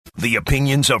The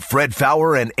opinions of Fred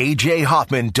Fowler and A.J.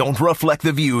 Hoffman don't reflect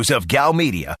the views of Gal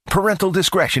Media. Parental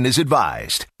discretion is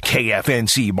advised.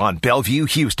 KFNC Mont Bellevue,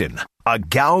 Houston, a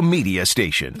Gal Media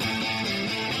station.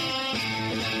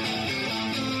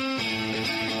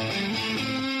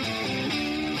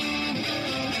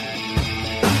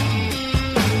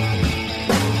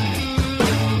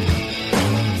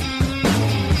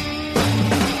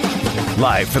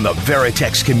 Live from the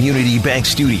Veritex Community Bank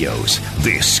Studios,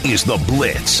 this is The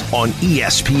Blitz on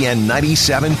ESPN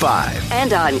 97.5.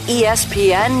 And on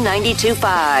ESPN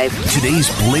 92.5. Today's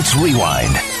Blitz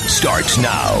Rewind starts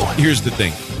now. Here's the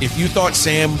thing. If you thought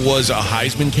Sam was a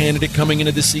Heisman candidate coming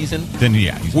into the season, then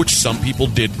yeah. Which some people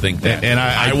did think that. And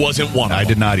I wasn't one of them. I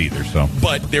did not either. So,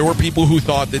 but there were people who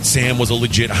thought that Sam was a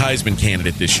legit Heisman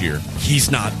candidate this year.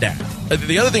 He's not that.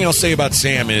 The other thing I'll say about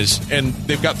Sam is, and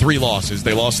they've got 3 losses.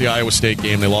 They lost the Iowa State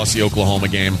game. They lost the Oklahoma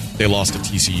game. They lost the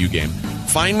TCU game.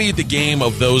 Find me the game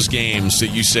of those games that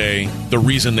you say the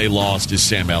reason they lost is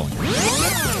Sam Ehlinger.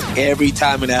 Every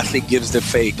time an athlete gives the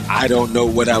fake, I don't know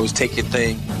what I was taking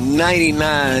thing,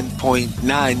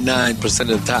 99.99% of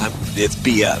the time, it's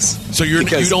BS. So you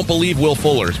don't believe Will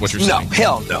Fuller is what you're saying? No,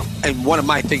 hell no. And one of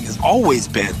my things has always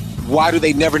been, why do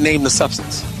they never name the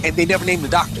substance? And they never name the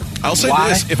doctor. I'll say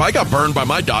this. If I got burned by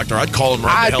my doctor, I'd call him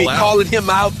right the hell out. I'd be calling him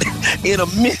out in a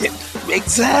minute.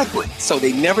 Exactly. So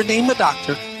they never name the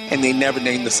doctor, and they never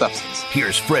name the substance.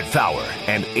 Here's Fred Fowler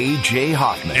and A.J.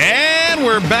 Hoffman. And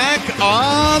we're back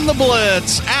on the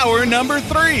Blitz. Hour number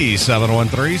 3,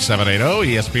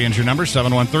 713-780. ESPN's your number,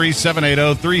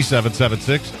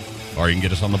 713-780-3776. Or you can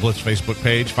get us on the Blitz Facebook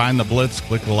page. Find the Blitz,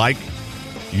 click the like.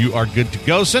 You are good to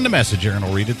go. Send a message. Aaron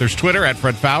will read it. There's Twitter, at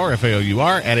Fred Fowler,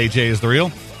 F-A-O-U-R, at AJ is the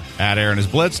real, at Aaron is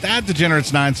Blitzed, at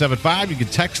Degenerates975. You can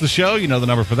text the show. You know the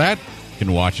number for that. You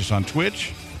can watch us on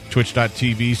Twitch,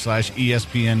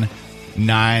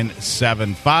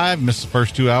 twitch.tv/ESPN975. Missed the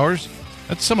first 2 hours.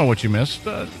 That's some of what you missed.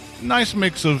 Nice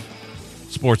mix of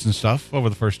sports and stuff over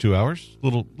the first 2 hours.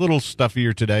 Little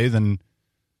stuffier today than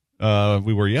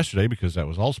we were yesterday because that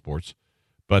was all sports.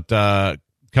 But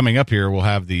coming up here, we'll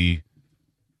have the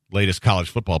latest college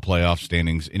football playoff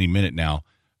standings any minute now.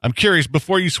 I'm curious,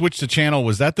 before you switched the channel,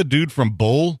 was that the dude from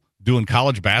Bull doing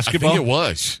college basketball? I think it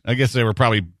was. I guess they were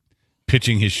probably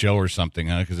pitching his show or something,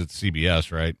 huh? Because it's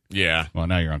CBS, right? Yeah. Well,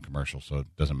 now you're on commercial, so it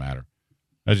doesn't matter.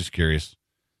 I was just curious.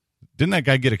 Didn't that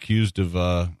guy get accused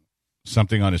of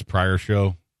something on his prior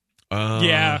show?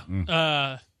 Yeah.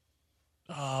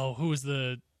 Who was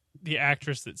the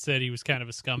actress that said he was kind of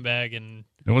a scumbag? And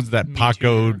it was that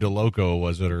Paco de Loco,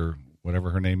 was it, or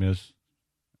whatever her name is?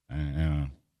 I don't know.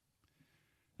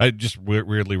 Just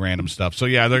weirdly random stuff. So,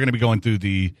 yeah, they're going to be going through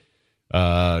the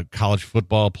college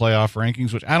football playoff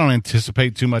rankings, which I don't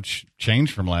anticipate too much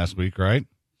change from last week, right?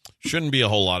 Shouldn't be a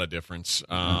whole lot of difference.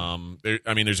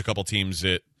 There's a couple teams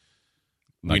that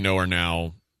we know are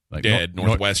now dead.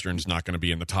 Northwestern's not going to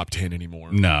be in the top 10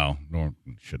 anymore. No,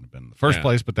 shouldn't have been in the first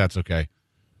place, but that's okay.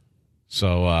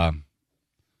 So,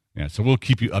 so we'll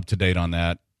keep you up to date on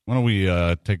that. Why don't we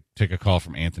take a call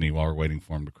from Anthony while we're waiting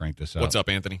for him to crank this out? What's up,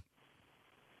 Anthony?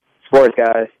 Sports,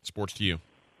 guys. Sports to you.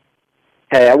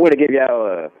 Hey, I want to give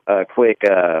y'all a quick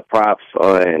props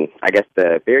on, I guess,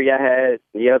 the beer y'all had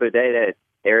the other day that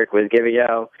Eric was giving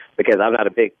y'all, because I'm not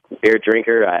a big beer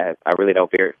drinker. I really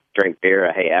don't drink beer.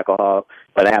 I hate alcohol,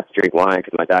 but I have to drink wine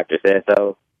because my doctor said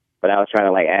so. But I was trying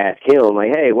to, ask him,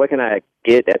 hey, what can I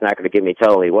get that's not going to get me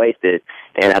totally wasted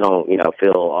and I don't,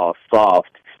 feel all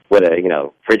soft with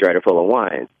a, refrigerator full of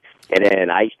wine. And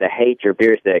then I used to hate your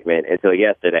beer segment until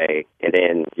yesterday. And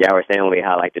then y'all were saying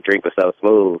how, the drink was so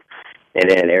smooth. And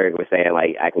then Eric was saying,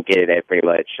 I can get it at pretty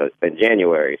much in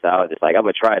January. So I was just I'm going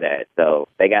to try that. So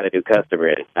they got a new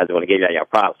customer. I just want to give y'all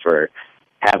props for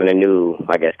having a new,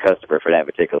 customer for that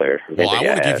particular Well, I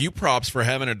want to give you props for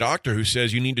having a doctor who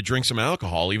says you need to drink some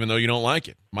alcohol even though you don't like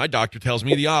it. My doctor tells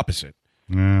me the opposite.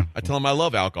 Yeah. I tell him I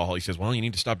love alcohol. He says, well, you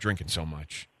need to stop drinking so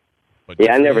much. But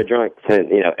yeah, I never drunk,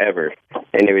 ever.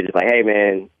 And they were just hey,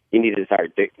 man, you need to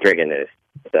start drinking this.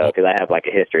 So, because I have, a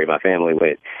history in my family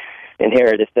with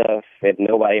inherited stuff, and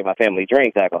nobody in my family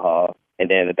drinks alcohol. And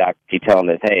then the doctor keep telling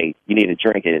us, hey, you need to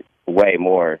drink it way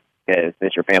more, because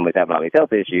since your family's having all these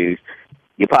health issues,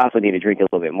 you possibly need to drink a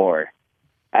little bit more.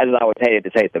 I just always hated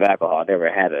the taste of alcohol. I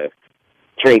never had a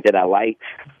drink that I liked,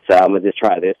 so I'm going to just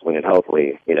try this one, and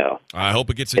hopefully, I hope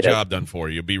it gets the job done for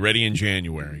you. You'll be ready in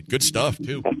January. Good stuff,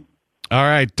 too. All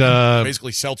right.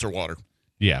 Basically seltzer water.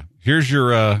 Yeah. Here's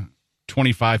your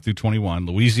 25 through 21.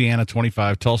 Louisiana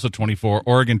 25, Tulsa 24,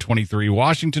 Oregon 23,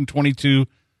 Washington 22,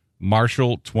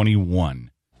 Marshall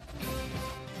 21.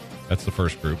 That's the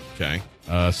first group. Okay.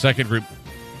 Second group,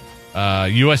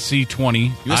 USC 20.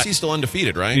 USC's still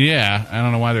undefeated, right? Yeah, I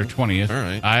don't know why they're 20th. All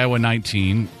right. Iowa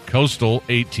 19, Coastal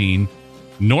 18,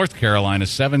 North Carolina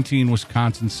 17,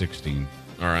 Wisconsin 16.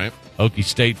 All right. Okie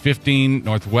State 15,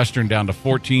 Northwestern down to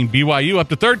 14, BYU up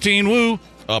to 13, woo!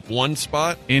 Up one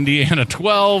spot. Indiana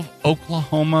 12,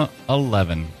 Oklahoma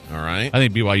 11. All right. I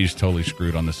think BYU's totally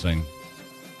screwed on this thing.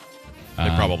 They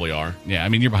probably are. Yeah, I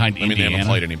mean, you're behind Indiana. They haven't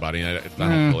played anybody. I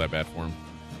don't feel that bad for them.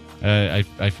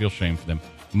 I feel shame for them.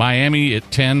 Miami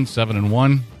at 10,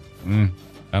 7-1.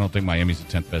 I don't think Miami's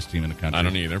the 10th best team in the country. I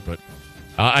don't either, but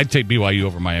I'd take BYU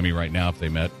over Miami right now if they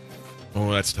met.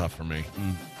 Oh, that's tough for me.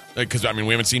 Because, I mean,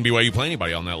 we haven't seen BYU play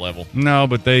anybody on that level. No,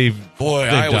 but they've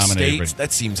Iowa dominated. State,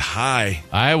 that seems high.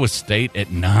 Iowa State at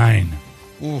 9.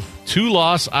 Oof.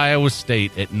 2-loss Iowa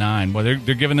State at 9. Well,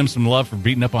 they're giving them some love for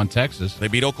beating up on Texas. They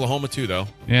beat Oklahoma, too, though.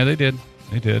 Yeah, they did.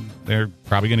 They did. They're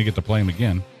probably going to get to play them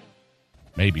again.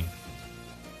 Maybe.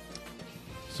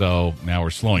 So now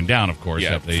we're slowing down, of course.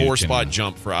 Yeah, 4-spot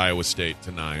jump for Iowa State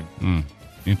to 9.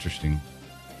 Interesting.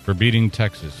 For beating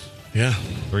Texas. Yeah.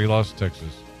 3-loss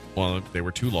Texas. Well, they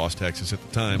were 2-loss Texas at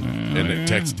the time. And then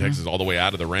Texas all the way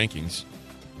out of the rankings.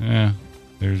 Yeah.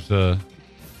 There's they're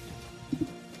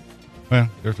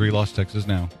 3-loss Texas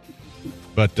now.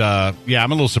 But, yeah,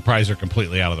 I'm a little surprised they're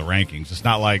completely out of the rankings. It's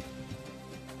not like,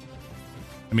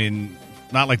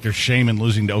 not like they're shaming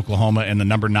losing to Oklahoma and the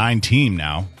number 9 team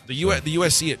now. The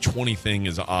USC at 20 thing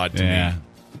is odd to me.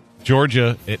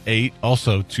 Georgia at 8,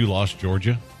 also 2-loss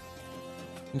Georgia.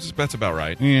 That's about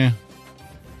right. Yeah.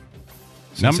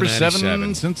 Number Cincinnati,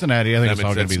 7, Cincinnati. I think it's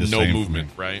all going to be the same. No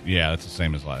movement, right? Yeah, that's the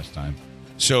same as last time.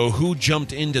 So who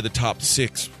jumped into the top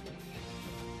 6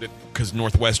 because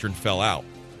Northwestern fell out?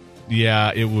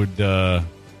 Yeah, it would. It's got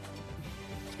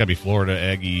to be Florida,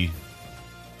 Aggie.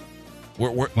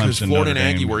 Because Florida and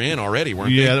Aggie were in already, weren't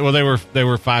they? Yeah, well, they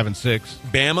were 5 and 6.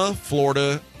 Bama,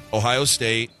 Florida, Ohio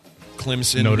State,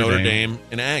 Clemson, Notre Dame,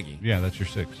 and Aggie. Yeah, that's your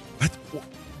 6.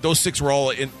 Those 6 were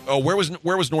all in. Oh, where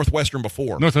was Northwestern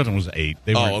before? Northwestern was 8.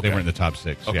 They were in the top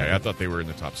 6. Okay, yeah. I thought they were in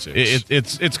the top 6.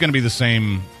 It's going to be the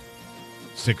same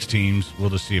 6 teams. We'll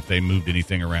just see if they moved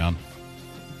anything around.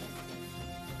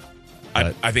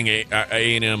 I think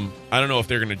A&M. I don't know if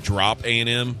they're going to drop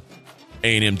A&M.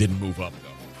 A&M didn't move up though.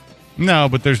 No,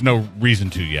 but there's no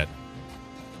reason to yet.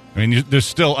 I mean, there's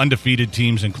still undefeated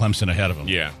teams in Clemson ahead of them.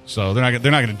 Yeah. So they're not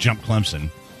going to jump Clemson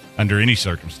under any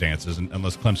circumstances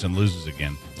unless Clemson loses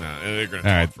again. They're going to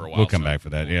talk for a while. We'll come back for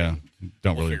that. Yeah.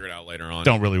 We'll figure it out later on.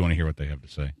 Don't really want to hear what they have to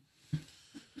say.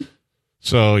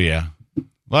 So yeah, a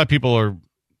lot of people are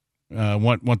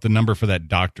want the number for that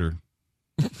doctor.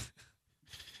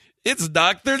 It's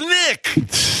Dr. Nick.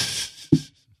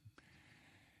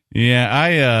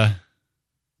 Yeah,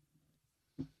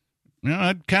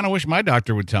 I kind of wish my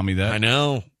doctor would tell me that. I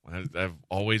know. I've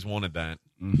always wanted that.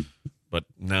 But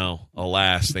no,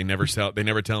 alas, they never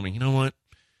tell me, you know what?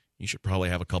 You should probably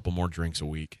have a couple more drinks a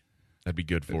week. That'd be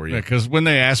good for you. Because when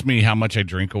they ask me how much I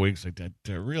drink a week, it's like,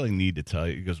 do I really need to tell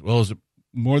you? He goes, well, is it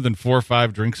more than 4 or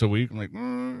 5 drinks a week? I'm like,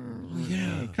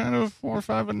 yeah, kind of 4 or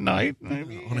 5 a night,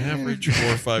 maybe. On average,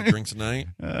 4 or 5 drinks a night.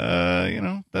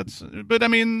 But I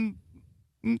mean,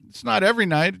 it's not every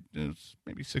night. It's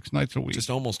maybe 6 nights a week. Just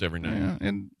almost every night. Yeah,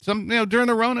 and some, during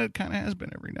the Rona, it kind of has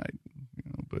been every night.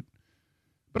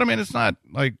 But I mean, it's not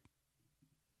like,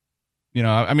 it's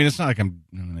not like I'm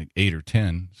like 8 or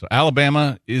 10. So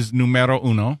Alabama is numero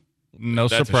uno. No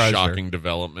That's surprise. That's a shocking there.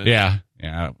 development. Yeah,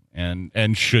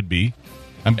 and should be.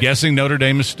 I'm guessing Notre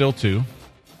Dame is still 2.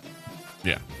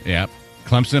 Yeah.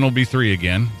 Clemson will be 3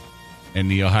 again, and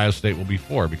the Ohio State will be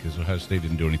 4 because Ohio State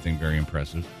didn't do anything very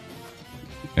impressive.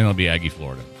 And it'll be Aggie,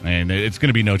 Florida, and it's going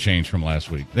to be no change from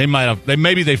last week.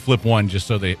 Maybe they flip one just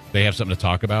so they have something to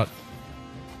talk about.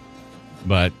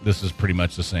 But this is pretty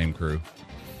much the same crew.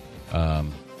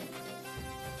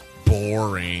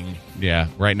 Boring. Yeah,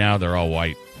 right now they're all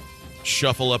white.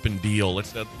 Shuffle up and deal.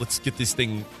 Let's get this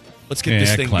thing. Let's get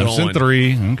this thing Clemson going.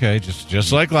 3. Okay,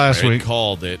 just like last week.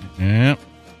 Called it. Yep.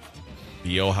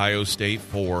 The Ohio State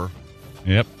 4.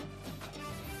 Yep.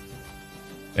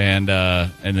 And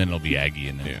then it'll be Aggie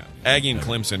and then Aggie and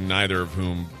Clemson, neither of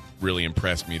whom really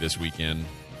impressed me this weekend.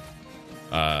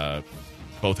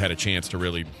 Both had a chance to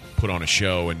really put on a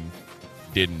show and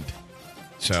didn't.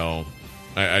 So,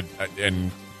 I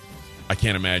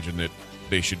can't imagine that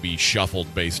they should be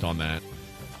shuffled based on that.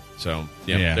 So,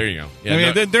 there you go.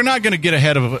 Yeah, they're not going to get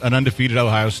ahead of an undefeated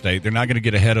Ohio State. They're not going to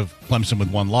get ahead of Clemson with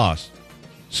 1 loss.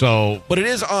 So, but it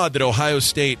is odd that Ohio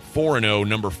State 4-0,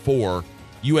 number 4,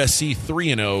 USC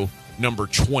 3-0, number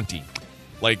 20.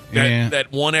 Like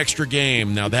that one extra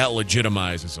game. Now that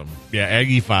legitimizes them. Yeah,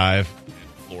 Aggie 5, and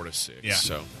Florida 6. Yeah.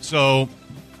 So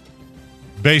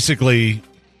basically,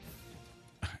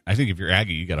 I think if you're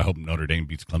Aggie, you got to hope Notre Dame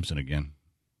beats Clemson again.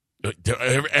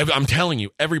 I'm telling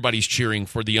you, everybody's cheering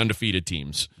for the undefeated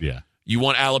teams. Yeah. You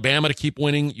want Alabama to keep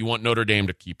winning. You want Notre Dame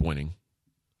to keep winning.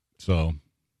 So,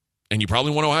 and you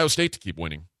probably want Ohio State to keep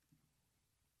winning.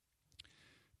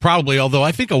 Probably, although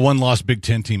I think a one-loss Big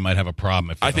Ten team might have a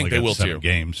problem if I think they will 7 too.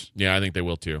 games. Yeah, I think they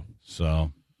will too.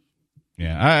 So,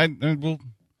 yeah, I will.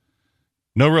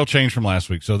 No real change from last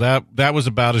week. So that was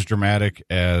about as dramatic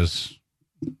as,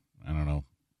 I don't know,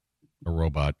 a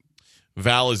robot.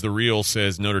 Val is the real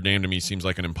says Notre Dame to me seems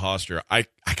like an imposter. I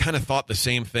kind of thought the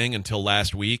same thing until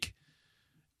last week,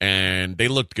 and they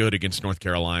looked good against North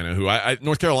Carolina.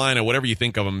 North Carolina, whatever you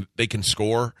think of them, they can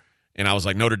score. And I was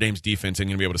like, Notre Dame's defense ain't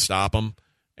going to be able to stop them.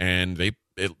 And they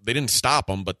didn't stop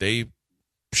them, but they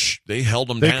held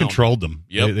them down. They controlled them.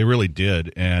 Yep. They really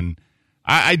did. And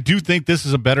I do think this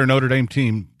is a better Notre Dame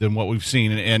team than what we've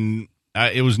seen. And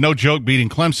it was no joke beating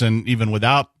Clemson even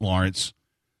without Lawrence,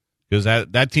 because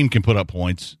that team can put up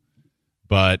points.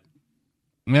 But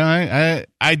I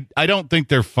don't think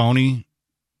they're phony.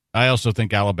 I also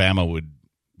think Alabama would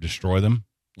destroy them.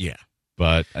 Yeah.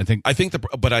 But I think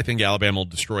Alabama will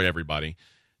destroy everybody.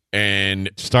 And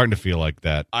it's starting to feel like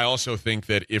that. I also think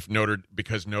that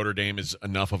because Notre Dame is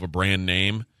enough of a brand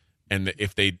name, and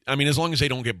as long as they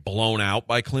don't get blown out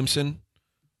by Clemson,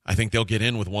 I think they'll get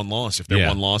in with one loss. If their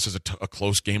one loss is a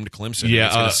close game to Clemson,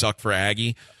 it's going to suck for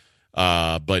Aggie.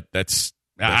 But that's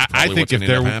I think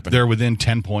if they're within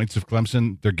 10 points of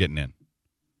Clemson, they're getting in.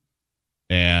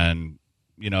 And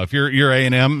if you're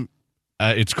A&M,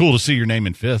 it's cool to see your name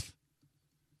in fifth.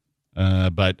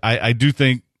 But I do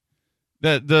think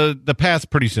that the path's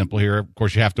pretty simple here. Of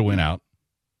course, you have to win out.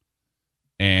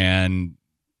 And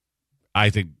I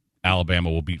think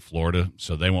Alabama will beat Florida,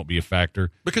 so they won't be a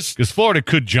factor. Because Florida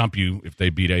could jump you if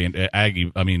they beat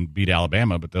beat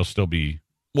Alabama, but they'll still be.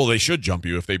 Well, they should jump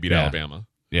you if they beat Alabama.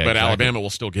 Yeah, but exactly. Alabama will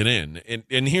still get in.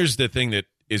 And here's the thing that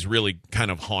is really kind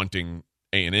of haunting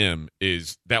A&M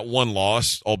is that one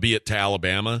loss, albeit to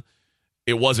Alabama,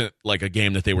 it wasn't like a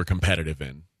game that they were competitive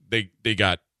in. They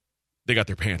got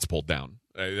their pants pulled down.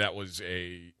 That was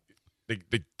I think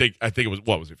it was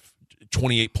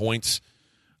 28 points.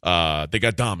 They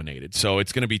got dominated. So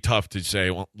it's going to be tough to say,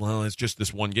 well, it's just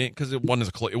this one game, because it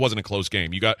wasn't a close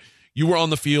game. You were on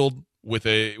the field with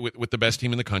the best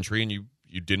team in the country, and you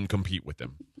didn't compete with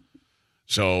them.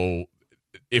 So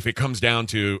if it comes down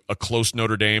to a close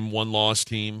Notre Dame one-loss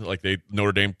team, like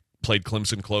Notre Dame played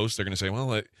Clemson close, they're going to say,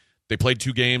 well, they played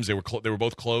 2 games, they were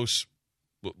both close.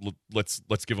 Let's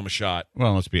give them a shot.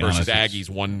 Well, let's be honest. Versus Aggies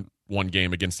one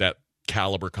game against that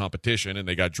caliber competition, and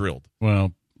they got drilled.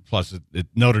 Well, plus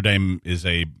Notre Dame is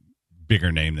a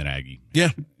bigger name than Aggie. Yeah,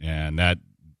 and that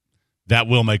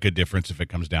will make a difference if it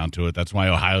comes down to it. That's why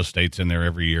Ohio State's in there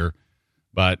every year.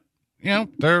 But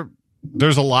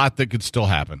there's a lot that could still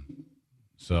happen.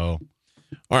 So,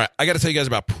 all right, I got to tell you guys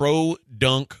about Pro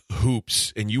Dunk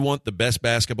Hoops, and you want the best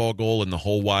basketball goal in the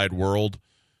whole wide world.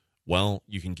 Well,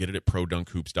 you can get it at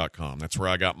ProDunkHoops.com. That's where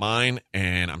I got mine,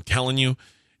 and I'm telling you,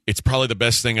 it's probably the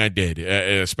best thing I did,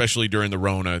 especially during the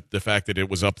Rona. The fact that it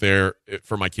was up there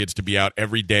for my kids to be out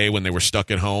every day when they were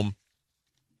stuck at home.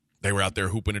 They were out there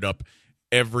hooping it up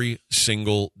every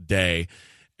single day,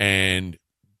 and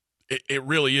it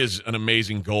really is an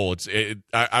amazing goal.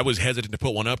 I was hesitant to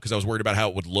put one up because I was worried about how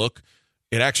it would look.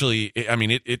 It actually,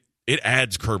 it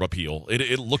adds curb appeal.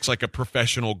 It looks like a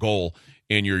professional goal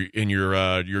in your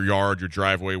yard, your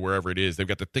driveway, wherever it is. They've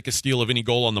got the thickest steel of any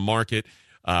goal on the market.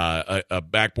 A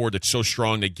backboard that's so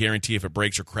strong they guarantee if it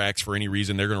breaks or cracks for any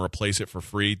reason, they're going to replace it for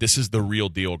free. This is the real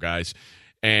deal, guys.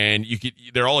 And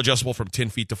they're all adjustable from 10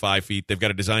 feet to 5 feet. They've got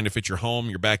a design to fit your home,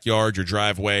 your backyard, your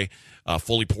driveway,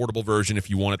 fully portable version if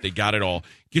you want it. They got it all.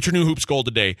 Get your new hoops goal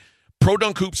today.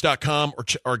 ProDunkHoops.com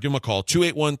or give them a call,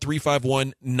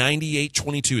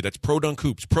 281-351-9822. That's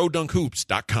ProDunkHoops,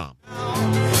 ProDunkHoops.com.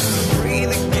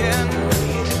 Breathe again,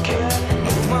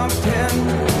 of my pen,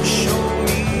 show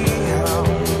me how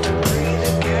to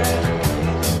breathe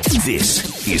again.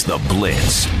 This is The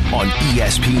Blitz on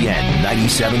ESPN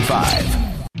 97.5.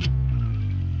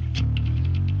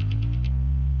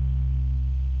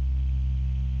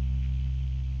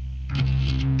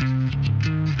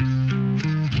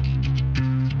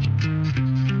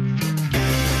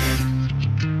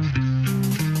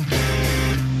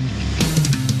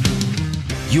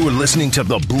 You are listening to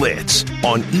The Blitz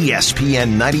on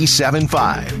ESPN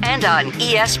 97.5. And on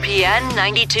ESPN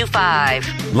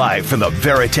 92.5. Live from the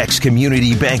Veritex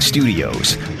Community Bank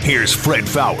Studios, here's Fred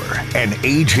Fowler and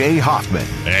A.J. Hoffman.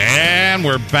 And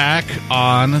we're back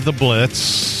on The Blitz,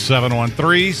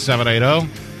 713-780.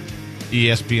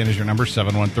 ESPN is your number,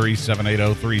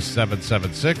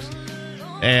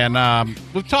 713-780-3776. And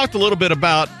we've talked a little bit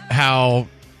about how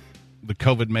the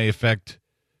COVID may affect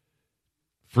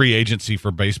free agency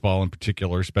for baseball in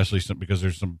particular, especially because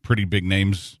there's some pretty big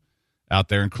names out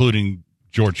there, including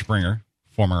George Springer,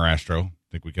 former Astro. I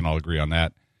think we can all agree on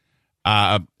that.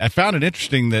 I found it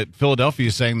interesting that Philadelphia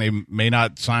is saying they may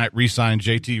not re-sign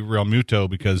JT Realmuto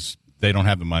because they don't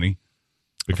have the money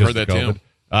because of COVID.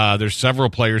 There's several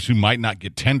players who might not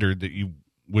get tendered that you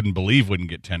wouldn't believe wouldn't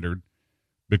get tendered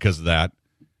because of that.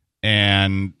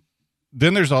 And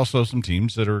then there's also some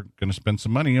teams that are going to spend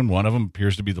some money, and one of them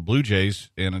appears to be the Blue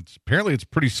Jays, and apparently it's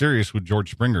pretty serious with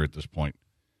George Springer at this point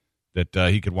that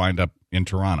he could wind up in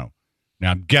Toronto.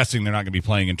 Now, I'm guessing they're not going to be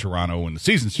playing in Toronto when the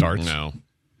season starts. No.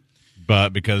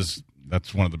 But because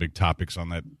that's one of the big topics on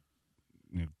that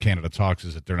Canada Talks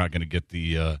is that they're not going to get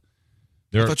the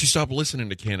I thought you stopped listening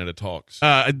to Canada Talks.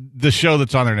 the show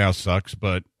that's on there now sucks,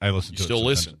 but I listen to it. Still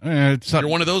listen? You're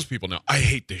one of those people now. I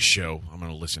hate this show. I'm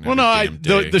going to listen. Well, no,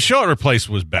 the show it replaced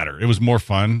was better. It was more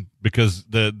fun because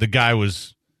the guy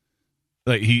was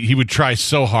like he would try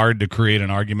so hard to create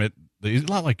an argument. He's a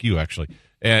lot like you actually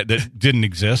that didn't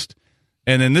exist.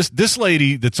 And then this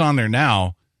lady that's on there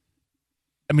now,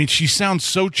 I mean, she sounds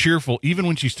so cheerful even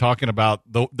when she's talking about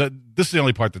this is the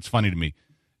only part that's funny to me.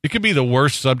 It could be the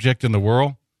worst subject in the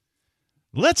world.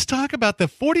 Let's talk about the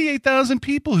 48,000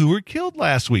 people who were killed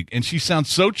last week. And she sounds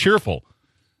so cheerful.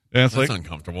 And it's That's like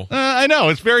uncomfortable. I know.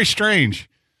 It's very strange.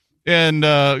 And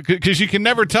because you can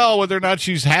never tell whether or not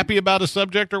she's happy about a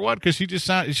subject or what, because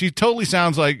she totally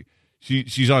sounds like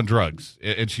she's on drugs.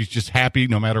 And she's just happy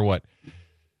no matter what.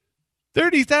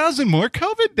 30,000 more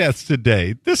COVID deaths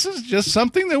today. This is just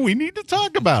something that we need to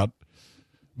talk about.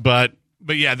 But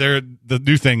yeah, the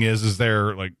new thing is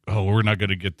they're like, oh, we're not going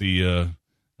to get the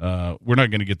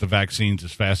vaccines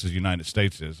as fast as the United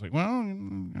States is. Like, well,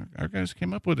 our guys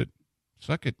came up with it.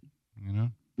 Suck it,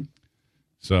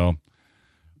 So,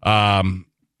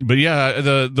 but yeah,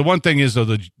 the one thing is though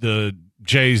the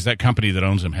Jays, that company that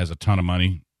owns them, has a ton of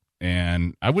money.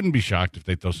 And I wouldn't be shocked if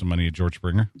they throw some money at George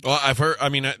Springer. Well, I've heard. I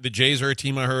mean, the Jays are a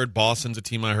team I heard. Boston's a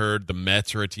team I heard. The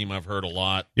Mets are a team I've heard a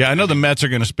lot. Yeah, I know the Mets are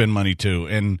going to spend money too.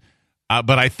 And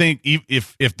but I think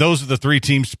if those are the three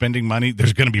teams spending money,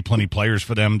 there's going to be plenty of players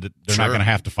for them that they're not going to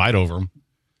have to fight over them.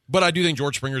 But I do think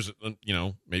George Springer's,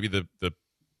 maybe the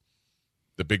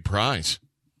big prize.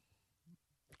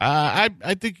 I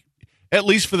think at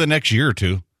least for the next year or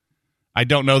two. I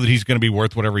don't know that he's going to be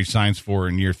worth whatever he signs for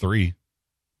in year 3.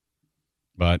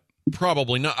 But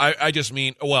probably not. I just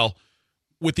mean, well,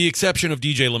 with the exception of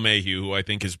DJ LeMahieu, who I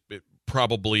think is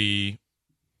probably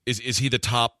is he the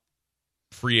top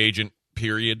free agent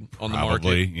period on the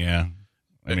market? Yeah.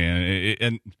 I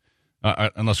mean,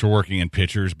 unless we're working in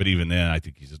pitchers, but even then, I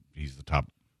think he's the top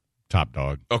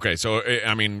dog. Okay, so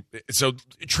I mean,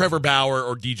 Trevor Bauer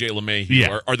or DJ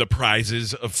LeMahieu are the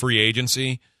prizes of free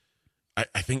agency.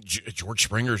 I think George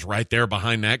Springer's right there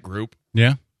behind that group.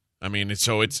 Yeah. I mean,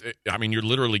 you're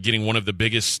literally getting one of the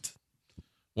biggest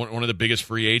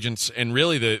free agents, and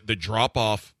really the drop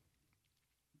off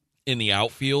in the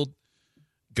outfield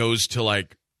goes to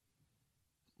like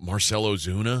Marcell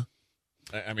Ozuna.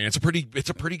 I mean, it's a pretty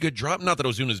good drop. Not that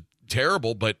Ozuna's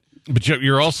terrible, but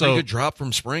you're also a pretty good drop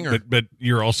from Springer. But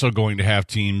you're also going to have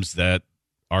teams that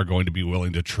are going to be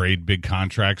willing to trade big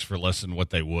contracts for less than what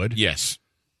they would. Yes.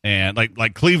 And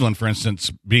like Cleveland, for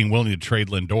instance, being willing to trade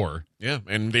Lindor. Yeah,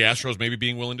 and the Astros maybe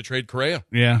being willing to trade Correa.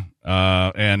 Yeah,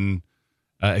 and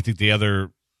I think the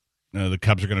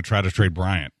Cubs are going to try to trade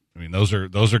Bryant. I mean, those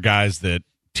are guys that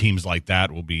teams like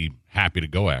that will be happy to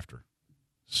go after.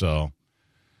 So,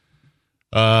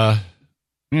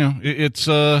 it's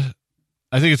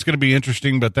I think it's going to be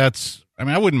interesting. But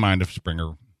I wouldn't mind if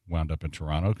Springer wound up in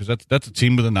Toronto because that's a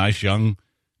team with a nice young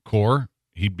core.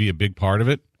 He'd be a big part of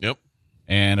it. Yep.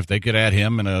 And if they could add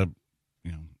him and a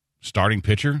starting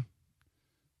pitcher,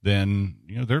 then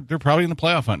they're probably in the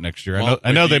playoff hunt next year. Well,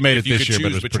 I know they made it this year,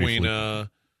 but it was between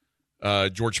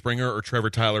George Springer or Trevor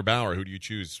Tyler Bauer, who do you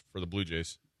choose for the Blue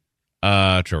Jays?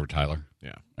 Trevor Tyler.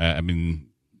 Yeah, I mean,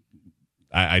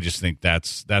 I just think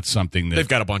that's something that they've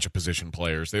got a bunch of position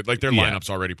players. Their lineup's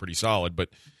already pretty solid, but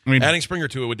adding Springer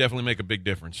to it would definitely make a big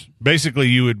difference. Basically,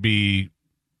 you would be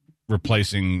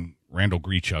replacing Randall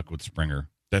Grichuk with Springer.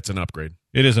 That's an upgrade.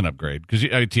 It is an upgrade because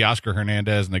Teoscar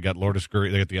Hernandez and they got Lourdes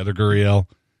Gurriel, they got the other Gurriel.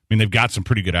 I mean, they've got some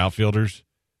pretty good outfielders.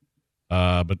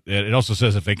 But it also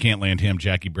says if they can't land him,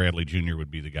 Jackie Bradley Jr.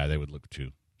 would be the guy they would look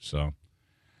to. So,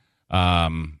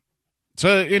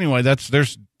 anyway,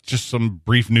 there's just some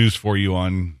brief news for you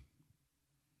on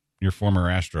your former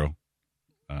Astro.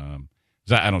 I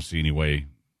don't see any way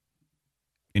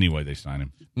any way they sign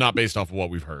him. Not based off of what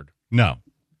we've heard. No.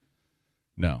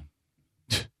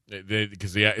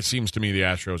 Because it seems to me the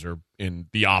Astros are in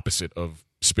the opposite of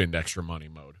spend extra money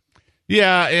mode.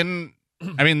 Yeah, and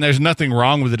I mean, there's nothing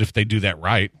wrong with it if they do that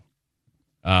right.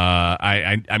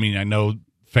 I mean, I know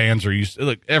fans are used to,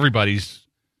 look, everybody's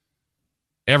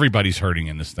hurting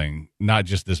in this thing, not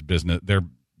just this business. They're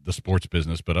the sports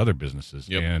business, but other businesses.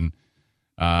 Yep. And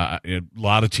a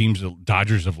lot of teams, the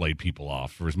Dodgers have laid people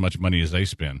off for as much money as they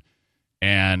spend.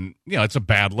 And, it's a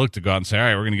bad look to go out and say, all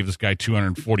right, we're going to give this guy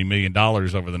 $240 million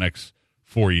over the next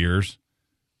 4 years.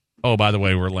 Oh, by the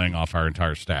way, we're laying off our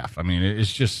entire staff. I mean,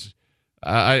 it's just,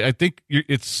 I think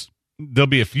there'll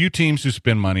be a few teams who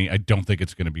spend money. I don't think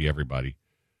it's going to be everybody.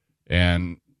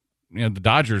 And, the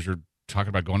Dodgers are talking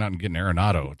about going out and getting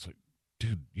Arenado. It's like,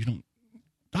 dude,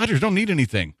 Dodgers don't need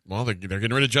anything. Well, they're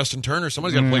getting rid of Justin Turner.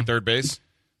 Somebody's got to play third base.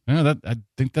 Yeah, I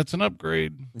think that's an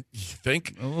upgrade. You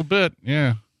think? A little bit,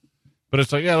 yeah. But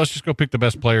it's like, let's just go pick the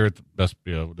best player at the best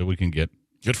that we can get.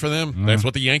 Good for them. That's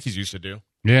what the Yankees used to do.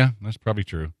 Yeah, that's probably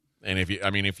true. And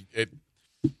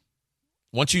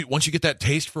once you get that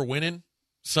taste for winning,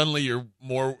 suddenly you're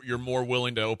more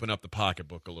willing to open up the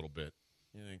pocketbook a little bit.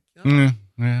 You think,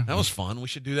 that was fun. We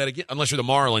should do that again. Unless you're the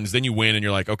Marlins, then you win and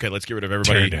you're like, okay, let's get rid of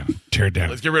everybody. Tear it down.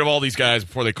 Let's get rid of all these guys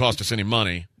before they cost us any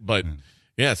money. But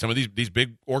some of these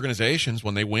big organizations,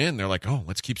 when they win, they're like, oh,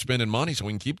 let's keep spending money so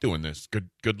we can keep doing this.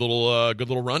 Good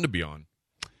little run to be on.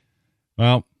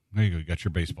 Well, there you go. You got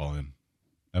your baseball in.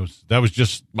 That was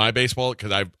just my baseball,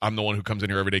 because I'm the one who comes in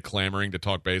here every day clamoring to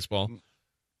talk baseball.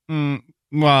 Well,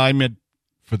 I meant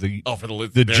for the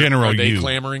general are they you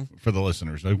clamoring for the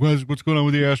listeners. Like, what's going on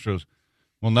with the Astros?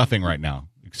 Well, nothing right now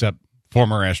except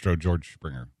former Astro George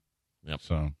Springer. Yep.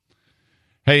 So,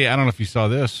 hey, I don't know if you saw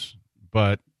this,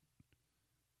 but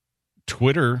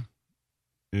Twitter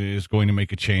is going to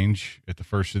make a change at the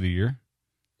first of the year.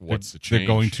 What's the change? They're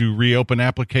going to reopen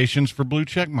applications for blue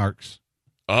check marks.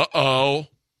 Uh-oh.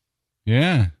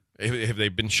 Yeah. Have they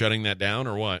been shutting that down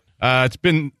or what? It's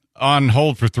been on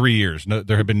hold for 3 years. No,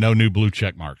 there have been no new blue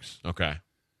check marks. Okay.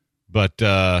 But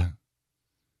it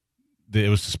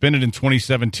was suspended in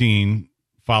 2017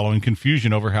 following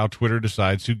confusion over how Twitter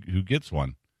decides who gets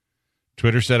one.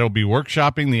 Twitter said it will be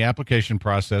workshopping the application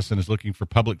process and is looking for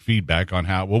public feedback on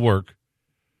how it will work.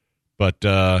 But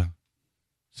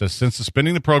says since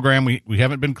suspending the program, we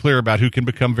haven't been clear about who can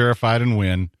become verified and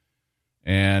when.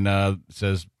 And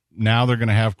says now they're going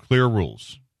to have clear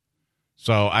rules.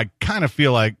 So I kind of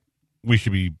feel like we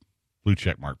should be blue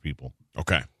check mark people.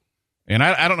 Okay. And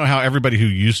I don't know how everybody who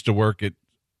used to work at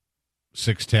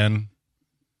 610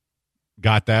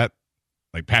 got that.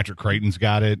 Like Patrick Creighton's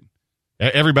got it.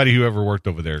 Everybody who ever worked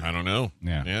over there. I don't know.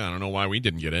 Yeah, I don't know why we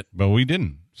didn't get it. But we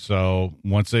didn't. So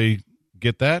once they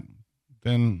get that,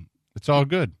 then it's all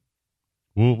good.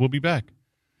 We'll be back.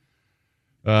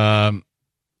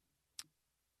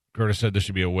 Curtis said this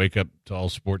should be a wake-up to all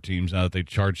sport teams now that they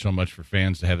charge so much for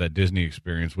fans to have that Disney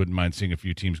experience. Wouldn't mind seeing a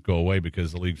few teams go away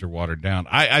because the leagues are watered down.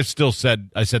 I said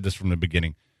this from the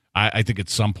beginning. I think at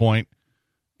some point,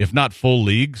 if not full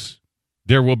leagues,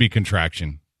 there will be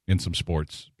contraction in some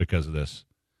sports because of this.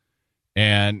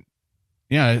 And,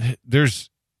 there's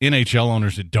NHL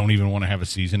owners that don't even want to have a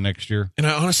season next year. And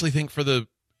I honestly think for the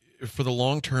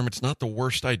long term, it's not the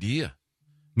worst idea.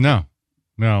 No.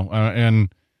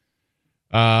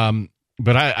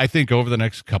 But I think over the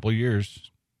next couple of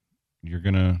years, you're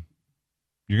gonna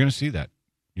see that.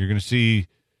 You're gonna see,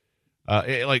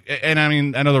 and I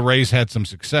mean, I know the Rays had some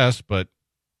success, but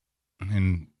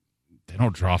they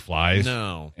don't draw flies.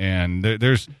 No, and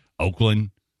there's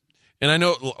Oakland, and I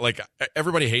know like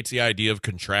everybody hates the idea of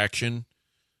contraction,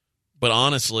 but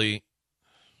honestly,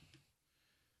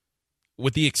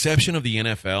 with the exception of the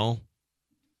NFL,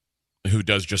 who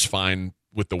does just fine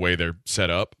with the way they're set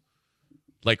up.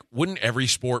 Like, wouldn't every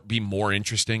sport be more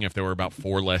interesting if there were about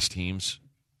 4 less teams?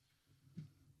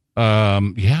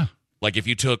 Yeah. Like, if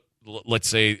you took, let's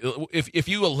say, if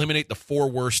you eliminate the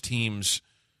 4 worst teams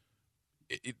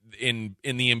in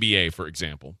the NBA, for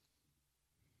example,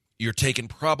 you're taking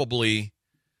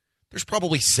there's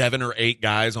probably 7 or 8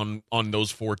 guys on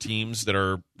those 4 teams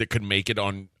that could make it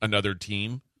on another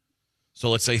team.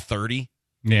 So let's say 30.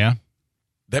 Yeah.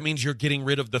 That means you're getting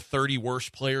rid of the 30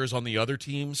 worst players on the other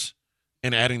teams.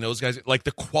 And adding those guys, like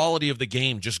the quality of the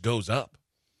game just goes up.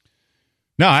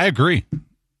 No, I agree.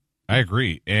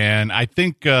 And I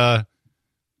think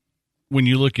when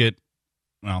you look at,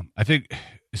 I think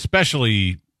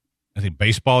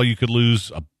baseball, you could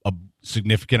lose a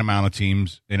significant amount of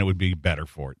teams and it would be better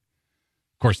for it.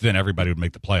 Of course, then everybody would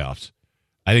make the playoffs.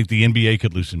 I think the NBA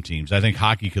could lose some teams. I think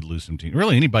hockey could lose some teams.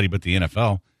 Really anybody but the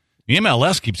NFL. The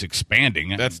MLS keeps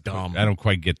expanding. That's dumb. I don't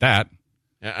quite get that.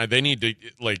 They need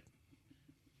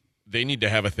to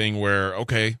have a thing where,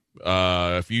 okay,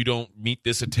 if you don't meet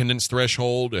this attendance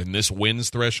threshold and this wins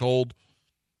threshold,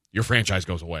 your franchise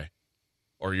goes away.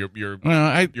 Or you're in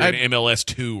MLS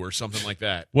 2 or something like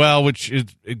that. Well,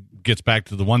 it gets back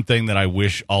to the one thing that I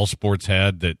wish all sports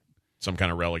had, that some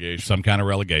kind of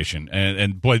relegation.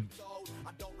 And boy,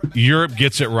 Europe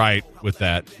gets it right with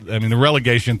that. I mean, the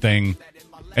relegation thing,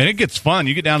 and it gets fun.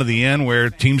 You get down to the end where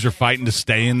teams are fighting to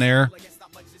stay in there,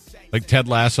 like Ted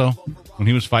Lasso when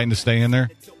he was fighting to stay in there.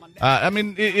 I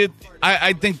mean,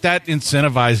 I think that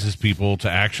incentivizes people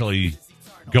to actually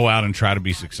go out and try to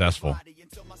be successful.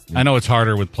 I know it's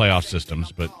harder with playoff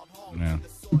systems, but yeah.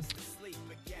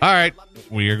 All right,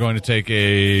 we are going to take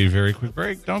a very quick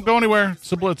break. Don't go anywhere. It's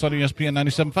the Blitz on ESPN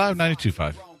 97.5,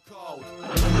 92.5.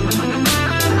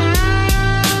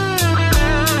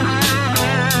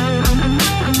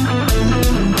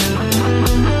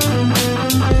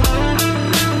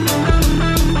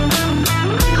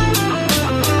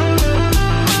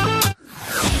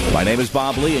 My name is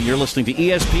Bob Lee, and you're listening to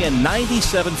ESPN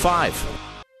 97.5.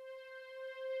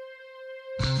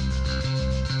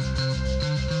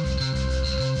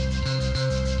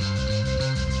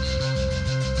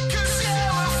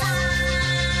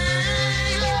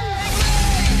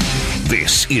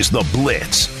 This is The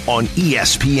Blitz on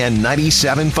ESPN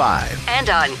 97.5. And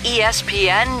on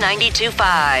ESPN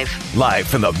 92.5. Live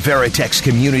from the Veritex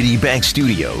Community Bank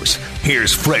Studios,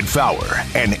 here's Fred Fowler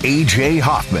and A.J.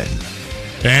 Hoffman.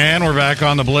 And we're back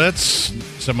on The Blitz.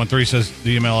 713 says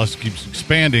the MLS keeps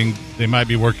expanding. They might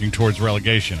be working towards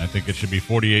relegation. I think it should be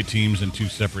 48 teams in 2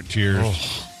 separate tiers.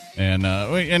 Oh.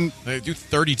 And they do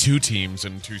 32 teams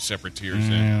in 2 separate tiers.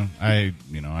 I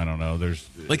don't know. There's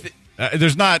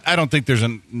not. I don't think there's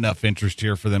enough interest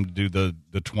here for them to do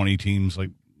the 20 teams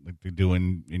like they do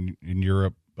in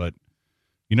Europe. But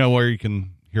you know where you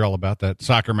can hear all about that.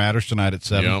 Soccer Matters tonight at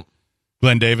 7. Yep.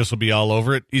 Glenn Davis will be all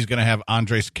over it. He's going to have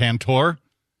Andres Cantor,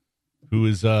 who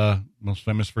is most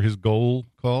famous for his goal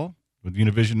call with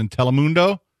Univision and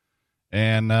Telemundo.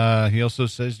 And he also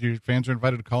says your fans are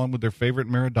invited to call him with their favorite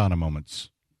Maradona moments.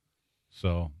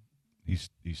 So he's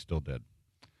still dead.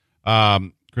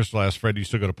 Crystal asked, Fred, do you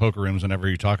still go to poker rooms whenever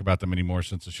you talk about them anymore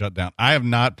since the shutdown? I have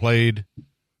not played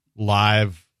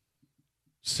live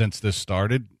since this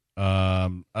started.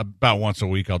 About once a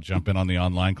week I'll jump in on the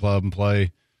online club and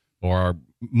play. Or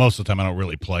most of the time I don't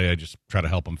really play. I just try to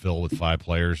help them fill with 5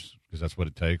 players because that's what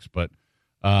it takes. But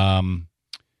no,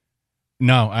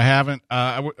 I haven't.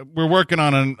 We're working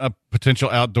on a potential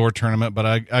outdoor tournament, but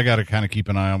I got to kind of keep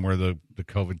an eye on where the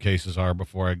COVID cases are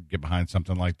before I get behind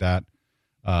something like that.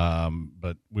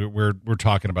 But we're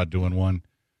talking about doing one.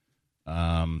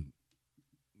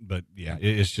 But yeah,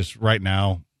 it's just right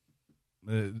now.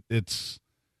 I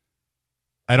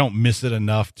don't miss it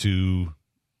enough to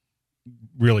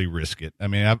really risk it. I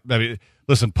mean,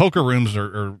 listen, poker rooms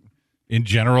are in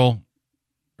general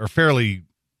are fairly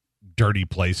dirty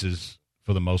places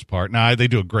for the most part. Now they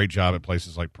do a great job at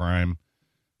places like Prime,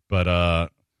 but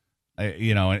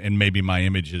and maybe my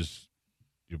image is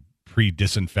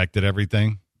pre-disinfected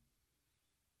everything,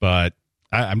 but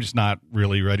I'm just not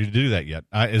really ready to do that yet.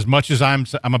 As much as I'm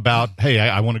about, hey,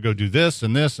 I want to go do this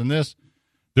and this and this.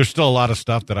 There's still a lot of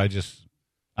stuff that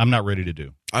I'm not ready to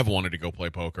do. I've wanted to go play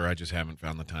poker. I just haven't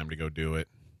found the time to go do it.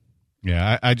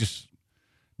 Yeah, I just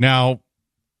now.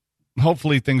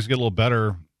 Hopefully things get a little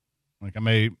better. Like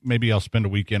maybe I'll spend a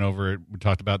weekend over it. We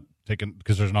talked about taking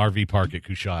because there's an RV park at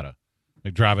Coushatta,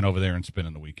 like driving over there and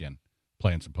spending the weekend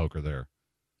playing some poker there.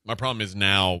 My problem is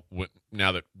now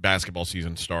that basketball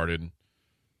season started,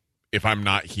 if I'm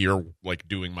not here like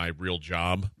doing my real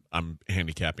job, I'm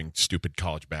handicapping stupid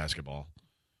college basketball.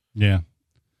 Yeah.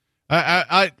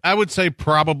 I would say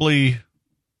probably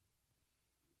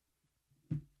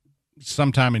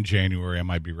sometime in January I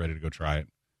might be ready to go try it.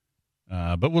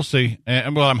 But we'll see.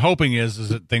 And what I'm hoping is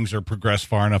that things are progressed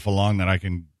far enough along that I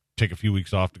can take a few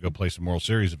weeks off to go play some World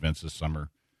Series events this summer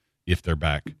if they're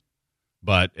back.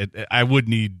 But I would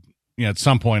need, at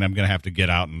some point I'm going to have to get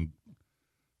out and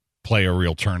play a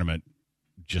real tournament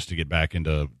just to get back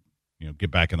into, get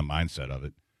back in the mindset of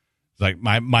it. It's like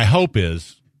my hope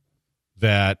is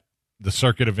that the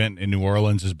circuit event in New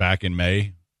Orleans is back in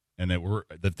May and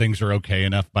that things are okay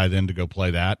enough by then to go play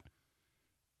that.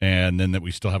 And then that we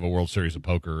still have a World Series of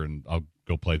Poker, and I'll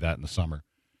go play that in the summer.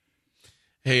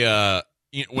 Hey,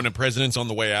 when a president's on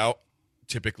the way out,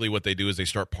 typically what they do is they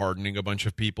start pardoning a bunch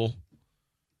of people.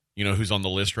 You know who's on the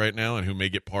list right now and who may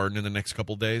get pardoned in the next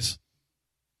couple days?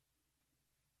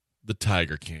 The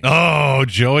Tiger King. Oh,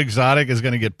 Joe Exotic is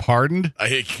going to get pardoned?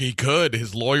 He could.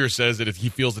 His lawyer says that if he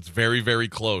feels it's very, very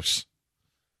close.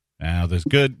 Now, there's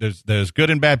good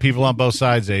and bad people on both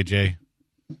sides, AJ.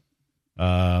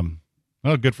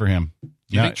 Well, good for him. Do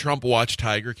you think Trump watched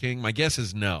Tiger King? My guess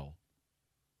is no.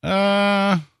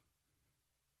 Well,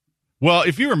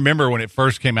 if you remember when it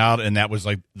first came out and that was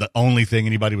like the only thing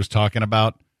anybody was talking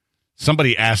about,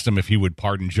 somebody asked him if he would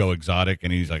pardon Joe Exotic,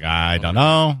 and he's like, I don't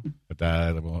know. But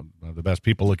the best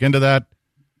people look into that.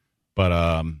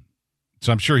 But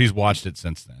so I'm sure he's watched it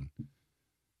since then.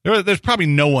 There's probably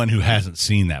no one who hasn't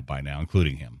seen that by now,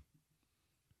 including him.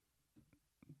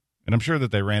 And I'm sure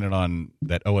that they ran it on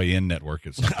that OAN network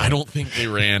at some point. I don't think they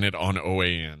ran it on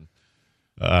OAN.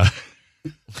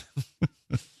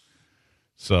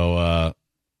 So,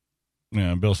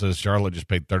 Bill says Charlotte just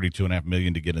paid $32.5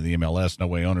 million to get in the MLS. No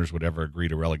way owners would ever agree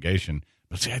to relegation.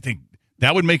 But see, I think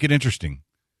that would make it interesting.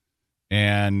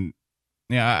 And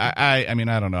yeah, I mean,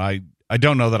 I don't know. I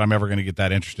don't know that I'm ever going to get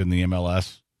that interested in the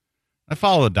MLS. I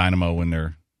follow the Dynamo when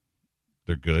they're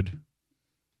good,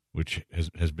 which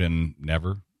has been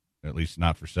never, at least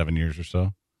not for 7 years or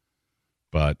so.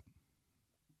 But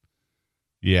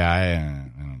yeah, I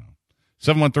don't know.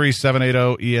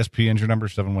 713-780-ESPN is your number.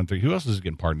 713. Who else is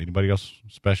getting pardoned? Anybody else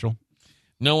special?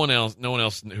 No one else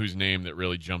whose name that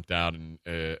really jumped out and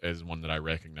as one that I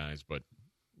recognize. But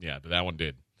yeah, that one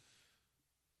did.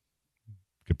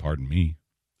 Could pardon me.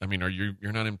 I mean,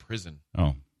 you're not in prison?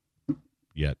 Oh,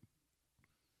 yet.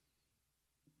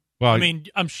 Well, I mean,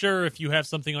 I'm sure if you have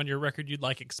something on your record you'd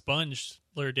like expunged,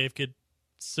 Larry Dave could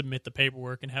submit the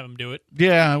paperwork and have him do it.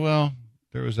 Yeah, well,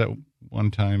 there was that one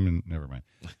time, and never mind.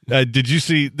 Did you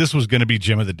see? This was going to be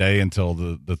Gym of the Day until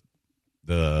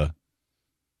the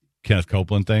Kenneth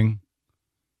Copeland thing,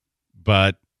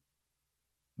 but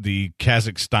the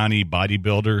Kazakhstani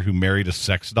bodybuilder who married a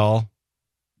sex doll.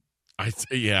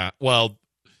 Yeah. Well,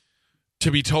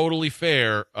 to be totally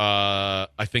fair,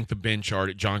 I think the bench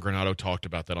art, John Granato talked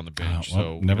about that on the bench.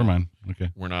 Well, so never mind.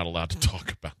 Okay, we're not allowed to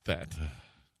talk about that.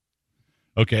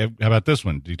 Okay, how about this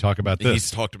one? Do you talk about this?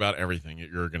 He's talked about everything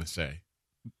you're going to say,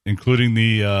 including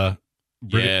the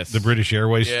British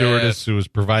Airways stewardess who was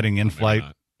providing in-flight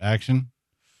action.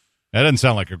 That doesn't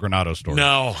sound like a Granato story.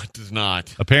 No, it does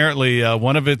not. Apparently,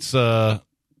 one of its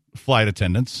flight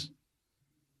attendants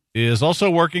is also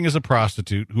working as a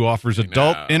prostitute who offers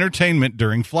adult entertainment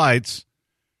during flights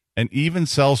and even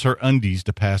sells her undies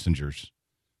to passengers.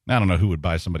 Now, I don't know who would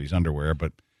buy somebody's underwear,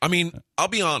 but... I mean, I'll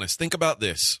be honest. Think about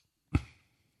this.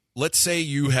 Let's say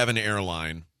you have an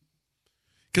airline.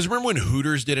 Because remember when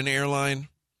Hooters did an airline?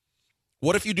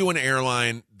 What if you do an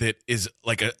airline that is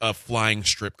like a flying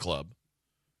strip club?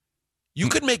 You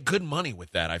could make good money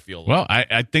with that, I feel like. Well,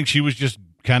 I think she was just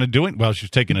kind of doing... Well, she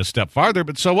was taking a step farther,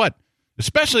 but so what?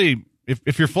 Especially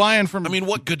if you're flying from... I mean,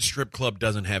 what good strip club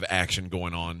doesn't have action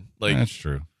going on? Like, that's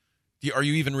true. Are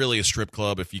you even really a strip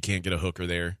club if you can't get a hooker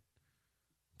there?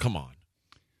 Come on.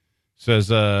 Says,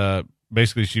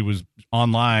 basically, she was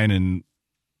online and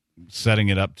setting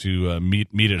it up to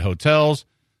meet at hotels,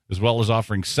 as well as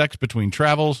offering sex between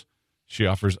travels. She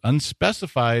offers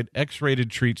unspecified X-rated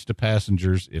treats to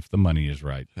passengers if the money is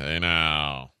right. Hey,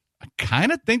 now. I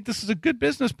kind of think this is a good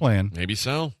business plan. Maybe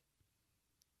so.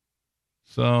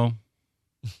 So,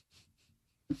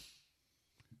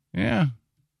 yeah.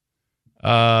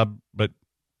 But,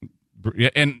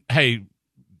 and hey,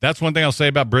 that's one thing I'll say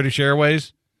about British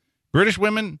Airways. British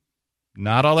women,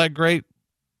 not all that great.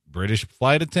 British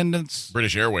flight attendants.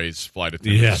 British Airways flight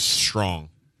attendants. Yes. Strong.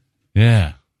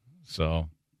 Yeah. So,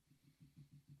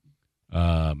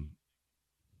 can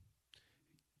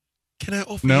I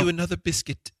offer you another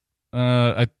biscuit?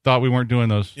 I thought we weren't doing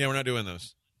those. Yeah, we're not doing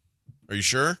those. Are you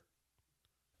sure?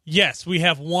 Yes, we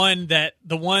have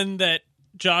the one that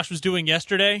Josh was doing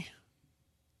yesterday.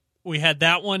 We had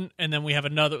that one, and then we have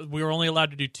another. We were only allowed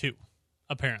to do two,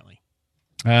 apparently.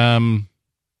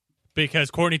 Because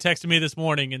Courtney texted me this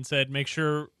morning and said, make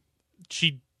sure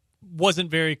she wasn't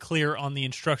very clear on the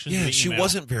instructions. Yeah, of the she email.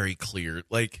 wasn't very clear.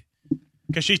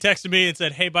 Because she texted me and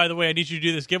said, hey, by the way, I need you to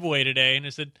do this giveaway today. And I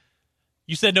said,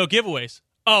 you said no giveaways.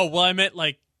 Oh, well, I meant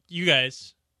you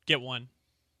guys get one.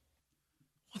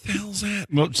 What the hell's that?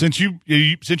 Well, since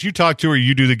you talked to her,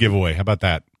 you do the giveaway. How about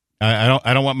that? I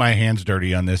don't want my hands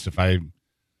dirty on this. If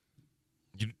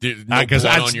because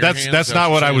that's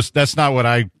not what I was. That's not what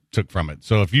I took from it.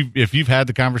 So if you've had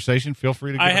the conversation, feel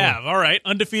free to. I have. All right.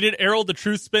 Undefeated Errol the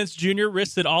Truth Spence Jr.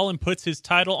 risks it all and puts his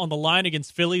title on the line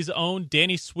against Philly's own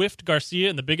Danny Swift Garcia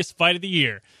in the biggest fight of the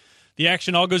year. The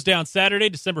action all goes down Saturday,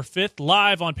 December 5th,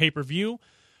 live on pay-per-view.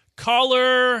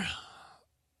 Caller,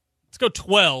 let's go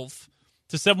 12.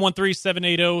 to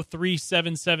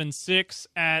 713-780-3776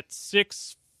 at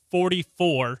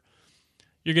 6:44.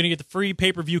 You're going to get the free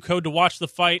pay-per-view code to watch the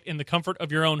fight in the comfort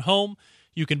of your own home.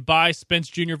 You can buy Spence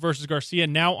Jr. versus Garcia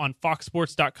now on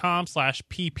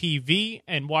foxsports.com/PPV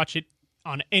and watch it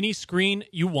on any screen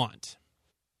you want.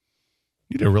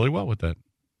 You did really well with that.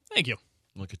 Thank you.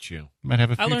 Look at you. Might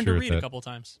have a future I learned to with read that. a couple of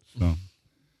times.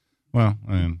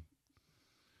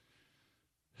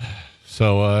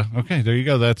 So, well, okay, there you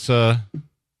go. That's,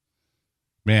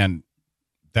 man,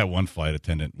 that one flight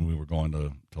attendant when we were going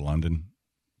to London,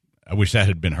 I wish that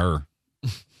had been her.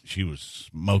 She was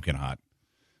smoking hot.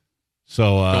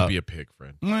 So, Don't be a pig,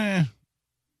 Fred.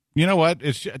 You know what?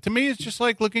 To me, it's just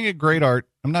like looking at great art.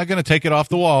 I'm not going to take it off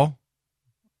the wall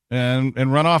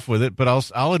and run off with it, but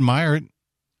I'll admire it.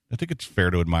 I think it's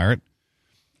fair to admire it.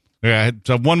 Yeah,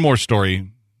 so one more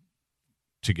story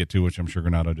to get to, which I'm sure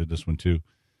Granado did this one too.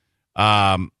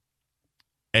 A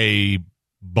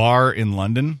bar in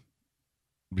London,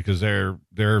 because they're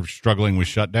struggling with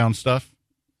shutdown stuff.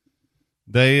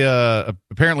 They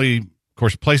apparently, of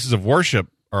course, places of worship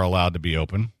are allowed to be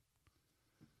open.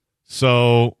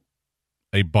 So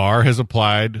a bar has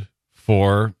applied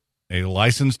for a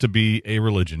license to be a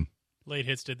religion. Late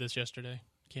Hits did this yesterday.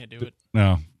 Can't do it.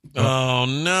 No. Oh,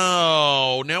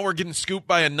 no. Now we're getting scooped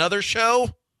by another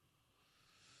show?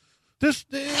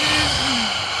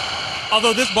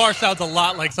 Although this bar sounds a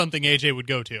lot like something AJ would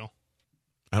go to.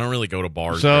 I don't really go to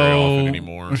bars very often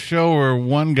anymore. A show where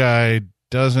one guy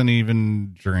doesn't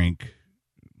even drink.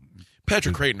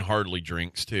 Patrick Creighton hardly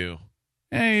drinks, too.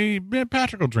 Hey,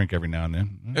 Patrick will drink every now and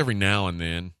then. Every now and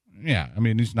then. Yeah, I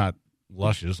mean, he's not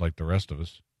luscious like the rest of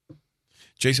us.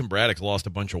 Jason Braddock's lost a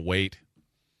bunch of weight.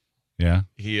 Yeah.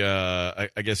 He, I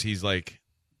guess he's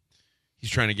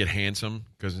trying to get handsome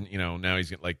because, now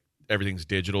he's like, everything's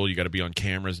digital. You got to be on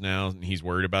cameras now, and he's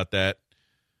worried about that.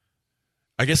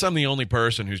 I guess I'm the only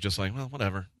person who's just like, well,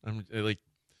 whatever. I'm like,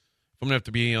 if I'm gonna have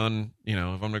to be on,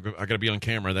 if I got to be on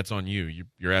camera, that's on you.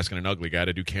 You're asking an ugly guy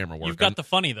to do camera work. You've got the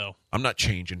funny though. I'm not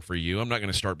changing for you. I'm not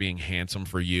going to start being handsome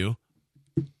for you.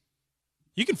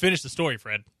 You can finish the story,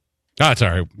 Fred. Oh, it's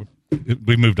all right.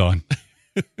 We moved on.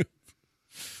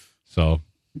 So,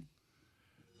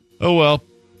 oh well.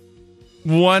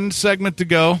 One segment to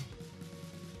go.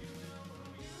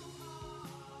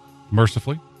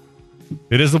 Mercifully.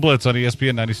 It is the Blitz on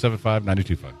ESPN 97.5,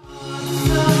 92.5.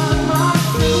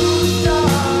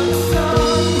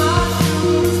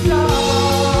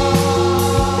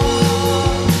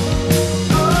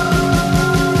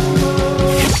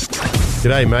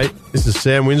 G'day, mate. This is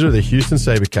Sam Windsor of the Houston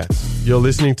SaberCats. You're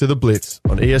listening to The Blitz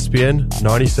on ESPN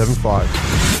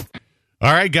 97.5.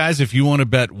 All right, guys, if you want to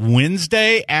bet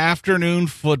Wednesday afternoon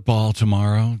football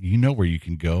tomorrow, you know where you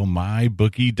can go,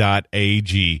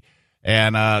 mybookie.ag.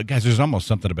 And, guys, there's almost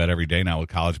something to bet every day now with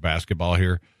college basketball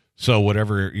here. So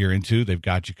whatever you're into, they've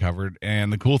got you covered.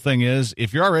 And the cool thing is,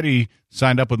 if you're already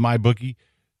signed up with MyBookie,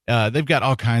 they've got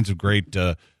all kinds of great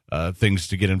things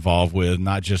to get involved with.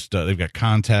 Not just they've got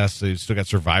contests. They've still got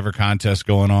Survivor contests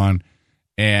going on.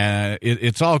 And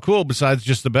it's all cool besides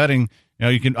just the betting.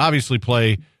 You can obviously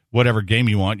play whatever game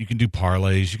you want. You can do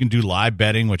parlays. You can do live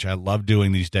betting, which I love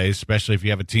doing these days, especially if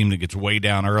you have a team that gets way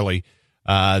down early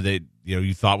that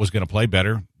you thought was going to play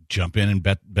better. Jump in and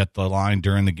bet the line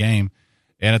during the game.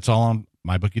 And it's all on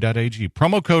mybookie.ag.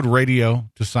 Promo code radio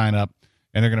to sign up,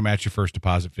 and they're going to match your first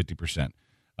deposit 50%.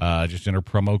 Just enter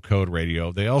promo code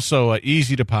radio. They also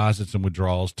easy deposits and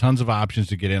withdrawals, tons of options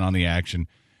to get in on the action.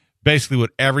 Basically,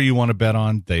 whatever you want to bet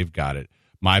on, they've got it.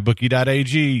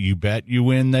 MyBookie.ag. You bet, you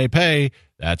win, they pay.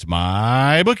 That's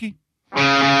MyBookie.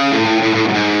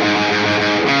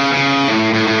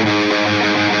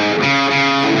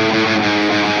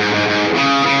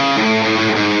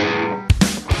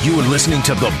 You are listening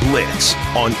to The Blitz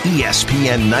on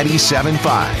ESPN 97.5.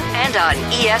 And on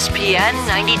ESPN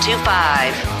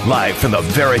 92.5. Live from the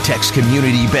Veritex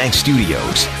Community Bank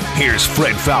Studios, here's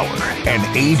Fred Fowler and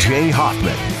A.J.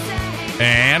 Hoffman.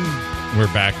 And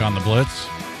we're back on The Blitz.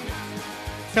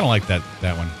 Kind of like that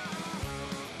one.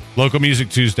 Local Music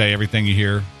Tuesday. Everything you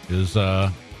hear is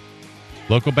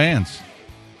local bands.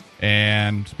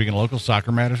 And speaking of local,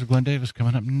 Soccer Matters with Glenn Davis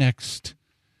coming up next.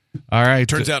 All right.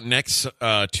 Turns out next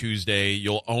Tuesday,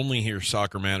 you'll only hear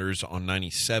Soccer Matters on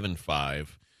 97.5.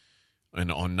 And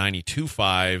on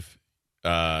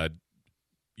 92.5,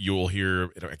 you'll hear,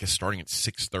 I guess starting at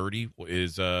 6:30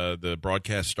 is the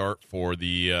broadcast start for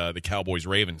the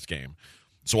Cowboys-Ravens game.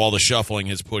 So all the shuffling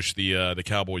has pushed the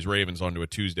Cowboys-Ravens onto a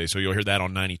Tuesday. So you'll hear that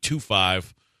on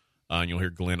 92.5, and you'll hear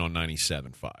Glenn on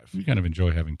 97.5. You kind of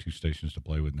enjoy having two stations to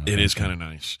play with now. It is kind of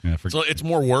nice. Yeah, so it's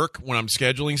more work when I'm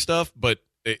scheduling stuff, but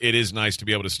it is nice to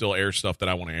be able to still air stuff that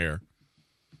I want to air.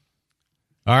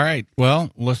 All right.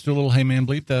 Well, let's do a little Hey Man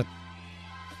Bleep that.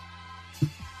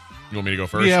 You want me to go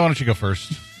first? Yeah, why don't you go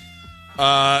first?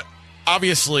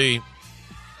 Obviously,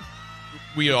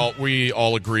 we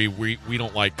all agree we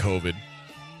don't like COVID.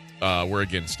 We're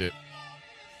against it.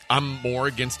 I'm more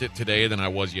against it today than I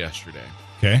was yesterday.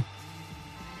 Okay.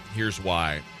 Here's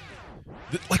why.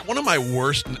 Like, one of my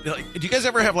worst... do you guys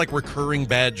ever have, like, recurring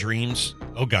bad dreams?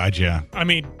 Oh, God, yeah. I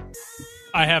mean,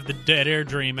 I have the dead air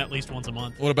dream at least once a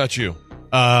month. What about you?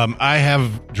 I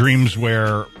have dreams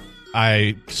where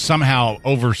I somehow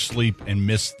oversleep and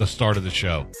miss the start of the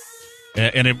show.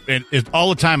 And it all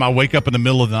the time I wake up in the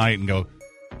middle of the night and go,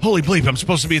 holy bleep, I'm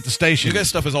supposed to be at the station. You guys'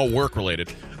 stuff is all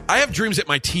work-related. I have dreams that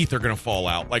my teeth are going to fall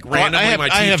out. Like, randomly, my I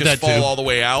teeth have just that fall too. all the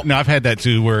way out. No, I've had that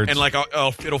too. Where And, like,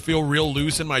 it'll feel real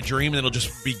loose in my dream, and it'll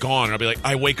just be gone. And I'll be like,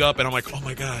 I wake up, and I'm like, oh,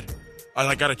 my God.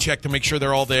 I got to check to make sure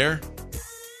they're all there.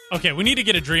 Okay, we need to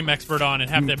get a dream expert on and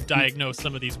have them diagnose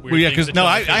some of these weird yeah, things. because no,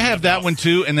 I have that one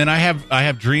too, and then I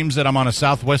have dreams that I'm on a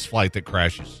Southwest flight that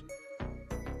crashes.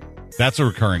 That's a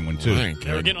recurring one too.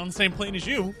 They're getting on the same plane as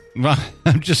you. Well,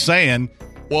 I'm just saying.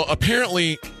 Well,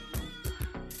 apparently,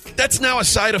 that's now a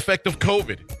side effect of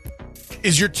COVID.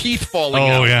 Is your teeth falling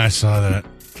out? Oh yeah, I saw that.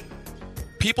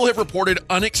 People have reported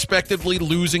unexpectedly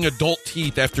losing adult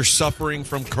teeth after suffering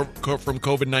from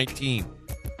COVID-19.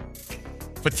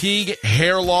 Fatigue,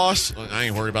 hair loss, I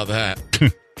ain't worried about that.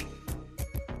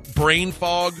 Brain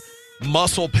fog,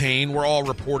 muscle pain were all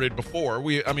reported before.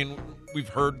 We've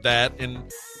heard that, and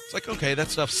it's like, okay, that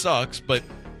stuff sucks, but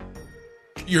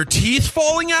your teeth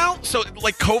falling out? So,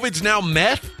 like, COVID's now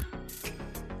meth?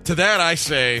 To that, I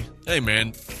say, hey,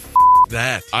 man,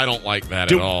 that. I don't like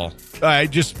that at all.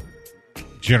 Just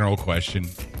general question.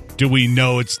 Do we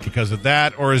know it's because of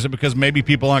that, or is it because maybe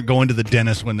people aren't going to the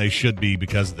dentist when they should be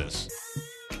because of this?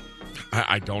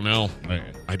 I don't know.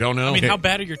 I don't know. I mean, how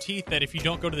bad are your teeth that if you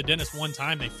don't go to the dentist one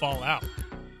time, they fall out?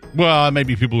 Well,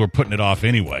 maybe people were putting it off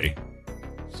anyway.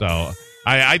 So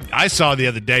I saw the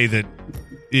other day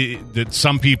that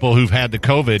some people who've had the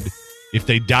COVID, if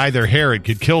they dye their hair, it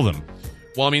could kill them.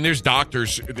 Well, I mean, there's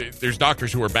doctors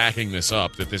who are backing this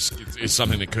up, that this is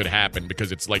something that could happen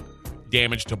because it's like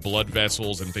damage to blood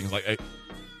vessels and things like that.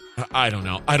 I don't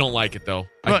know. I don't like it, though.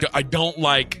 I don't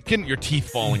like your teeth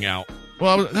falling out.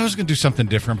 Well, I was going to do something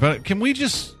different, but can we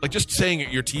just... Like, just saying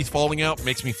your teeth falling out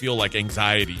makes me feel like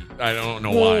anxiety. I don't know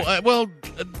why.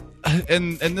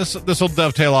 And this will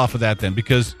dovetail off of that then,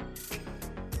 because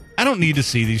I don't need to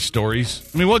see these stories.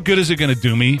 I mean, what good is it going to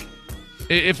do me?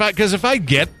 Because if I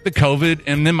get the COVID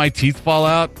and then my teeth fall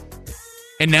out,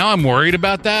 and now I'm worried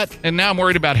about that, and now I'm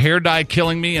worried about hair dye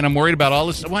killing me, and I'm worried about all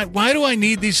this. Why do I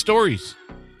need these stories?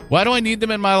 Why do I need them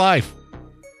in my life?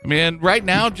 I mean, right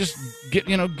now, just give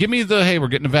me the, hey, we're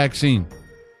getting a vaccine.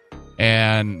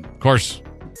 And, of course,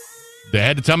 they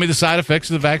had to tell me the side effects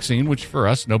of the vaccine, which for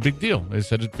us, no big deal. They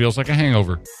said it feels like a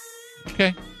hangover.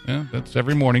 Okay, yeah, that's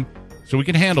every morning. So we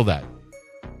can handle that.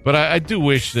 But I do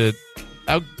wish they'd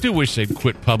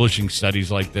quit publishing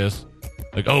studies like this.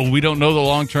 Like, oh, we don't know the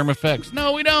long-term effects.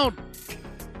 No, we don't.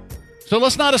 So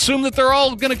let's not assume that they're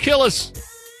all going to kill us.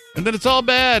 And then it's all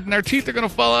bad, and our teeth are going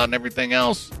to fall out and everything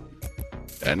else.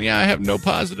 And, yeah, I have no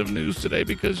positive news today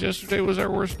because yesterday was our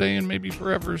worst day in maybe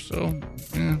forever. So,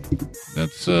 yeah,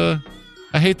 that's, I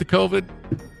hate the COVID,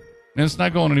 and it's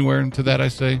not going anywhere. And to that I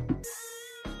say,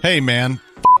 hey, man,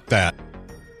 that.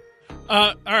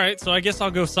 All right, so I guess I'll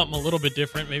go something a little bit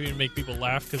different, maybe to make people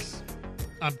laugh because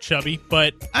I'm chubby.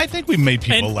 But I think we made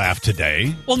people laugh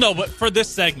today. Well, no, but for this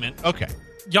segment. Okay.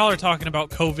 Y'all are talking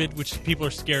about COVID, which people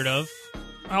are scared of.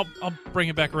 I'll bring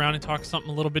it back around and talk something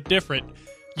a little bit different.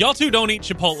 Y'all too don't eat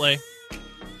Chipotle.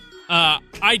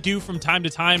 I do from time to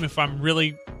time if I'm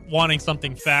really wanting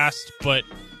something fast but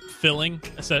filling,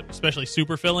 especially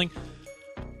super filling.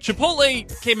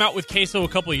 Chipotle came out with queso a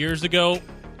couple of years ago,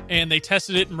 and they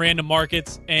tested it in random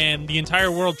markets, and the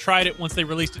entire world tried it once they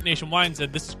released it nationwide and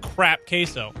said, this is crap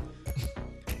queso.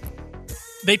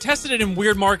 They tested it in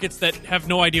weird markets that have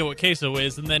no idea what queso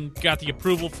is, and then got the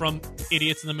approval from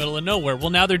idiots in the middle of nowhere. Well,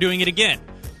 now they're doing it again.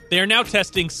 They are now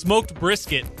testing smoked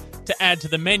brisket to add to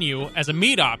the menu as a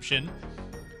meat option.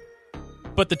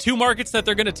 But the two markets that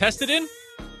they're going to test it in?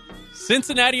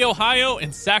 Cincinnati, Ohio,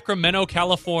 and Sacramento,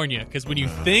 California. Because when you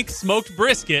think smoked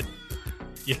brisket,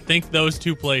 you think those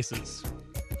two places.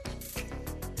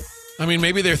 I mean,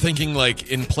 maybe they're thinking, like,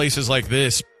 in places like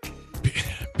this,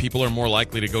 people are more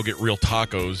likely to go get real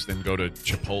tacos than go to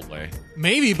Chipotle.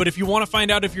 Maybe, but if you want to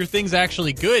find out if your thing's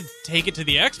actually good, take it to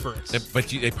the experts. But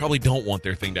they probably don't want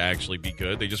their thing to actually be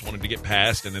good. They just want it to get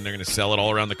passed, and then they're going to sell it all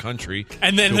around the country.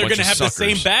 And then they're going to have the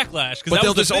same backlash. But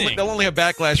they'll only have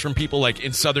backlash from people like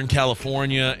in Southern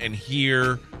California and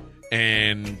here,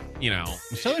 and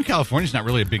Southern California's not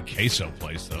really a big queso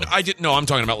place, though. I'm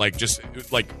talking about just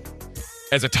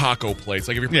as a taco place,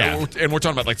 and we're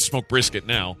talking about like smoked brisket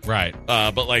now, right?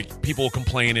 But like people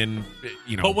complain and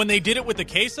But when they did it with the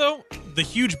queso, the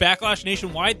huge backlash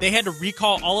nationwide, they had to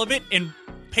recall all of it and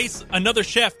pay another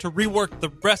chef to rework the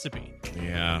recipe.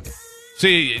 Yeah.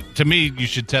 See, to me, you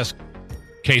should test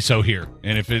queso here,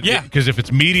 and because if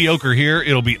it's mediocre here,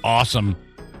 it'll be awesome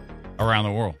around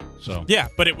the world. So yeah,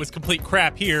 but it was complete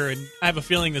crap here, and I have a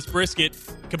feeling this brisket,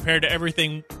 compared to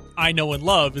everything I know and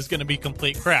love, is going to be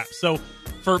complete crap. So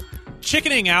for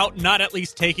chickening out, not at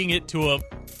least taking it to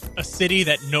a city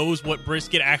that knows what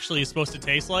brisket actually is supposed to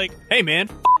taste like, hey man,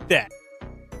 that.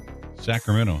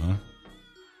 Sacramento, huh?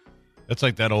 That's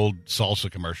like that old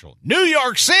salsa commercial. New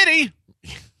York City!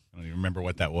 I don't even remember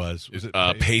what that was. Was it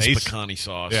Pace pecani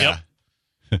sauce? Yeah.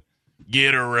 Yep.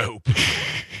 Get a rope.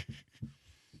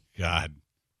 God.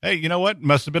 Hey, you know what?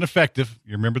 Must have been effective.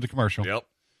 You remember the commercial. Yep.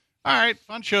 All right.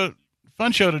 Fun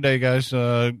show today, guys.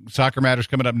 Soccer Matters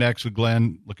coming up next with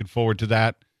Glenn. Looking forward to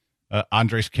that.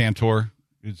 Andres Cantor.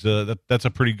 That's a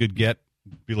pretty good get.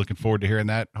 Be looking forward to hearing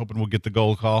that. Hoping we'll get the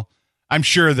goal call. I'm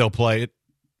sure they'll play it.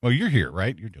 Well, you're here,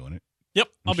 right? You're doing it. Yep,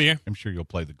 I'll be here. I'm sure you'll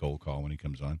play the goal call when he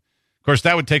comes on. Of course,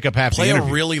 that would take up half the interview.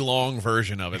 interview. A really long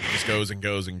version of it that just goes and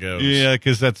goes and goes. Yeah,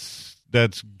 because that's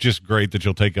just great that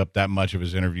you'll take up that much of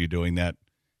his interview doing that.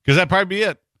 Because that'd probably be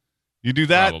it. You do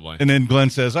that, Probably. and then Glenn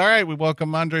says, all right, we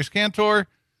welcome Andres Cantor.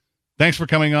 Thanks for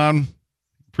coming on.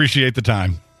 Appreciate the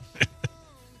time.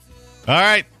 All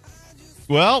right.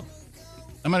 Well,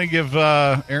 I'm going to give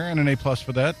Aaron an A+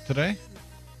 for that today.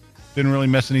 Didn't really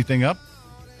mess anything up.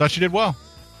 Thought you did well.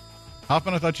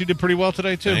 Hoffman, I thought you did pretty well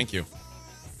today, too. Thank you.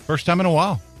 First time in a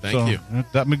while. Thank you. I'm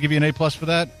going to give you an A+ for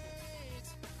that.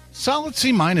 Solid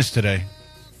C- today.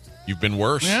 You've been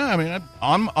worse. Yeah, I mean,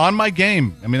 on my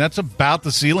game. I mean, that's about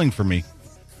the ceiling for me.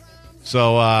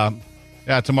 So,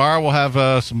 tomorrow we'll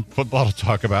have some football to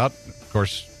talk about. Of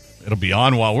course, it'll be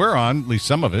on while we're on, at least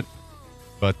some of it.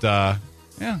 But,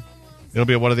 it'll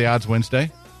be a What Are the Odds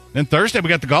Wednesday. Then Thursday, we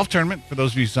got the golf tournament for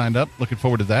those of you who signed up. Looking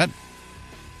forward to that.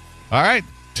 All right,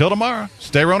 till tomorrow.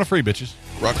 Stay Rona free, bitches.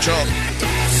 Rock chalk.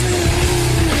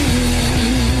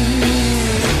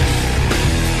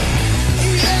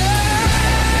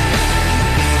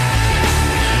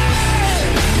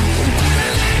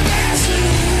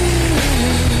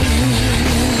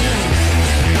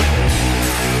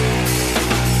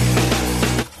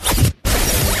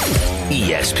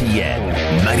 ESPN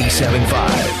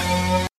 97.5.